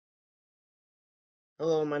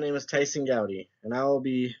Hello, my name is Tyson Goudy, and I will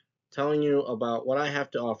be telling you about what I have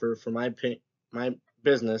to offer for my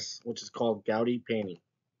business, which is called Goudy Painting.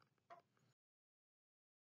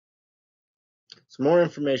 Some more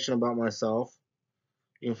information about myself.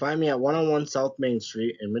 You can find me at 101 South Main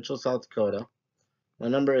Street in Mitchell, South Dakota. My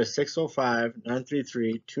number is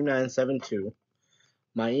 605-933-2972.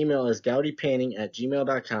 My email is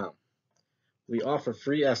goudypainting@gmail.com. We offer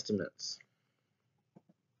free estimates.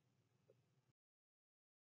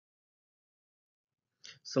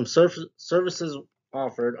 Some services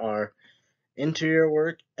offered are interior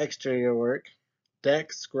work, exterior work,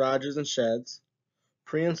 decks, garages, and sheds,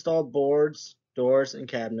 pre-installed boards, doors, and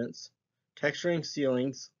cabinets, texturing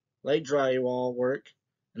ceilings, light drywall work,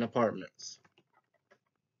 and apartments.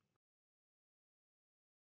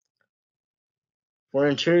 For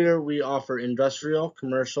interior, we offer industrial,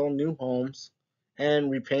 commercial, new homes, and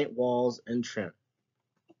we paint walls and trim.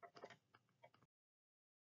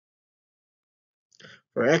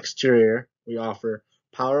 For exterior, we offer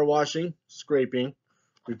power washing, scraping,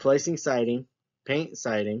 replacing siding, paint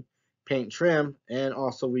trim, and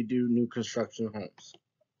also we do new construction homes.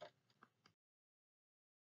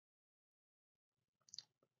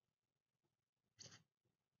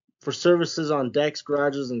 For services on decks,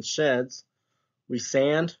 garages, and sheds, we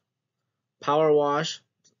sand, power wash,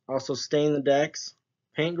 also stain the decks,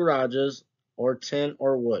 paint garages, or tin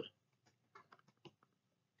or wood.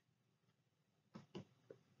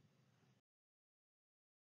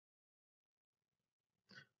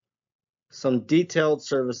 Some detailed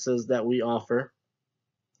services that we offer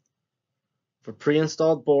for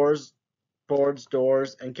pre-installed boards,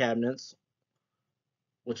 doors, and cabinets,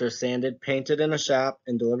 which are sanded, painted in a shop,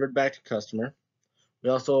 and delivered back to customer. We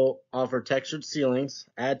also offer textured ceilings,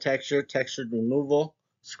 add texture, textured removal,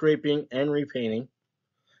 scraping, and repainting.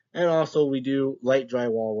 And also we do light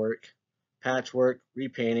drywall work, patchwork,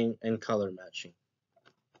 repainting, and color matching.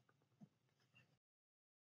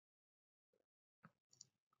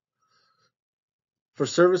 For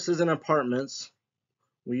services in apartments,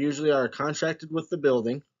 we usually are contracted with the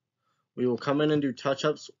building. We will come in and do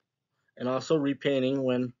touch-ups and also repainting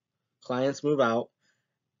when clients move out,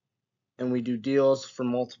 and we do deals for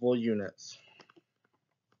multiple units.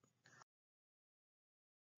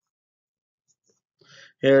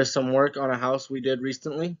 Here's some work on a house we did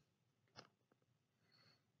recently.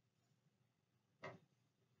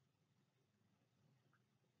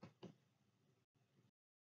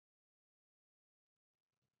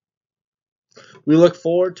 We look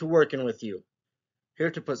forward to working with you. Here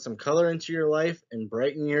to put some color into your life and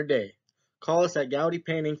brighten your day. Call us at Goudy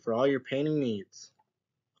Painting for all your painting needs.